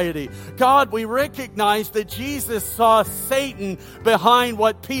society. God, we recognize that Jesus saw Satan behind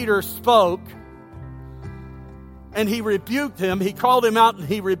what Peter spoke. And he rebuked him. He called him out and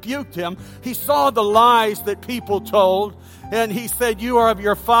he rebuked him. He saw the lies that people told. And he said, you are of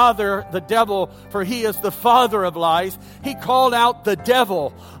your father, the devil, for he is the father of lies. He called out the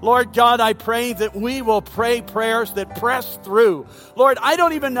devil. Lord God, I pray that we will pray prayers that press through. Lord, I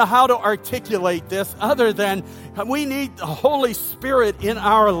don't even know how to articulate this other than we need the Holy Spirit in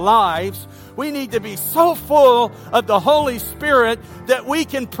our lives. We need to be so full of the Holy Spirit that we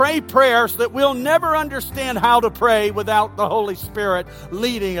can pray prayers that we'll never understand how to pray without the Holy Spirit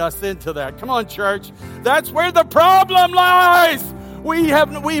leading us into that. Come on, church. That's where the problem lies.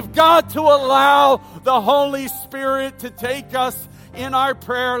 We've got to allow the Holy Spirit to take us in our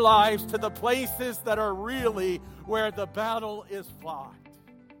prayer lives to the places that are really where the battle is fought.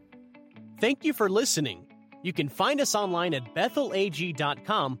 Thank you for listening. You can find us online at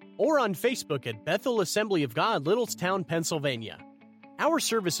bethelag.com or on Facebook at Bethel Assembly of God, Littlestown, Pennsylvania. Our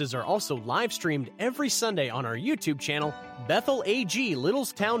services are also live streamed every Sunday on our YouTube channel, Bethel AG,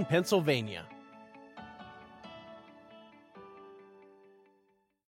 Littlestown, Pennsylvania.